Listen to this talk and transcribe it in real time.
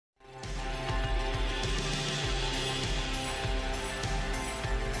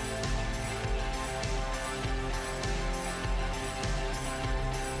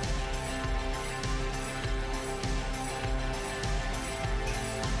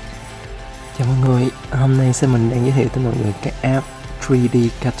Chào mọi người, hôm nay mình đang giới thiệu tới mọi người cái app 3D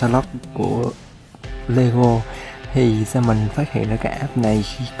Catalogue của Lego. Thì mình phát hiện ra cái app này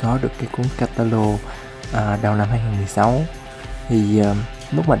khi có được cái cuốn Catalogue đầu năm 2016. Thì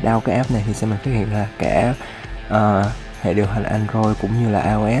lúc mà download cái app này thì mình phát hiện là cả hệ điều hành Android cũng như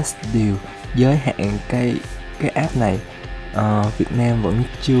là iOS đều giới hạn cái app này. Việt Nam vẫn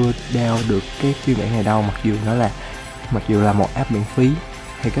chưa download được cái phiên bản này đâu, mặc dù là một app miễn phí.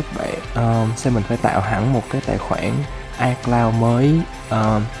 Thì các bạn mình phải tạo hẳn một cái tài khoản iCloud mới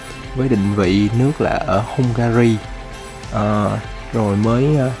với định vị nước là ở Hungary, rồi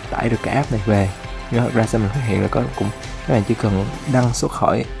mới tải được cái app này về. Nhưng thật ra mình phát hiện là các bạn chỉ cần đăng xuất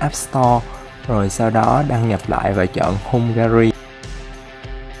khỏi App Store rồi sau đó đăng nhập lại và chọn Hungary.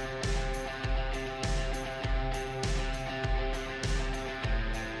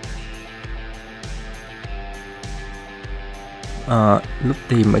 Lúc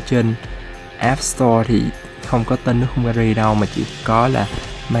tìm ở trên App Store thì không có tên nước Hungary đâu, mà chỉ có là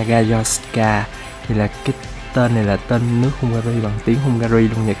Magyarország, thì là cái tên này là tên nước Hungary bằng tiếng Hungary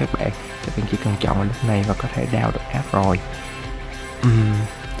luôn nha các bạn. Các bạn chỉ cần chọn vào lúc này và có thể download được app rồi.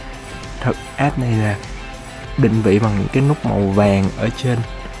 App này là định vị bằng những cái nút màu vàng ở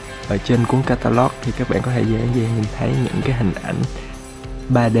trên cuốn Catalogue, thì các bạn có thể dễ dàng nhìn thấy những cái hình ảnh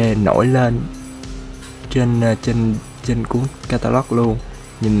 3D nổi lên trên cuốn Catalogue luôn.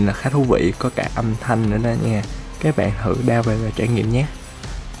 Nhìn là khá thú vị, có cả âm thanh nữa đó nha. Các bạn thử download về và trải nghiệm nhé.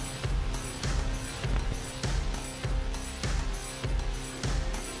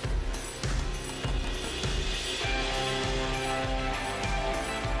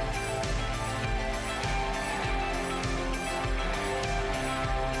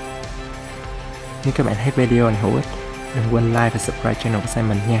 Nếu các bạn thấy video này hữu ích, đừng quên like và subscribe channel của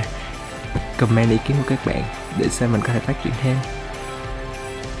Simon nha. Comment ý kiến của các bạn để Simon có thể phát triển thêm.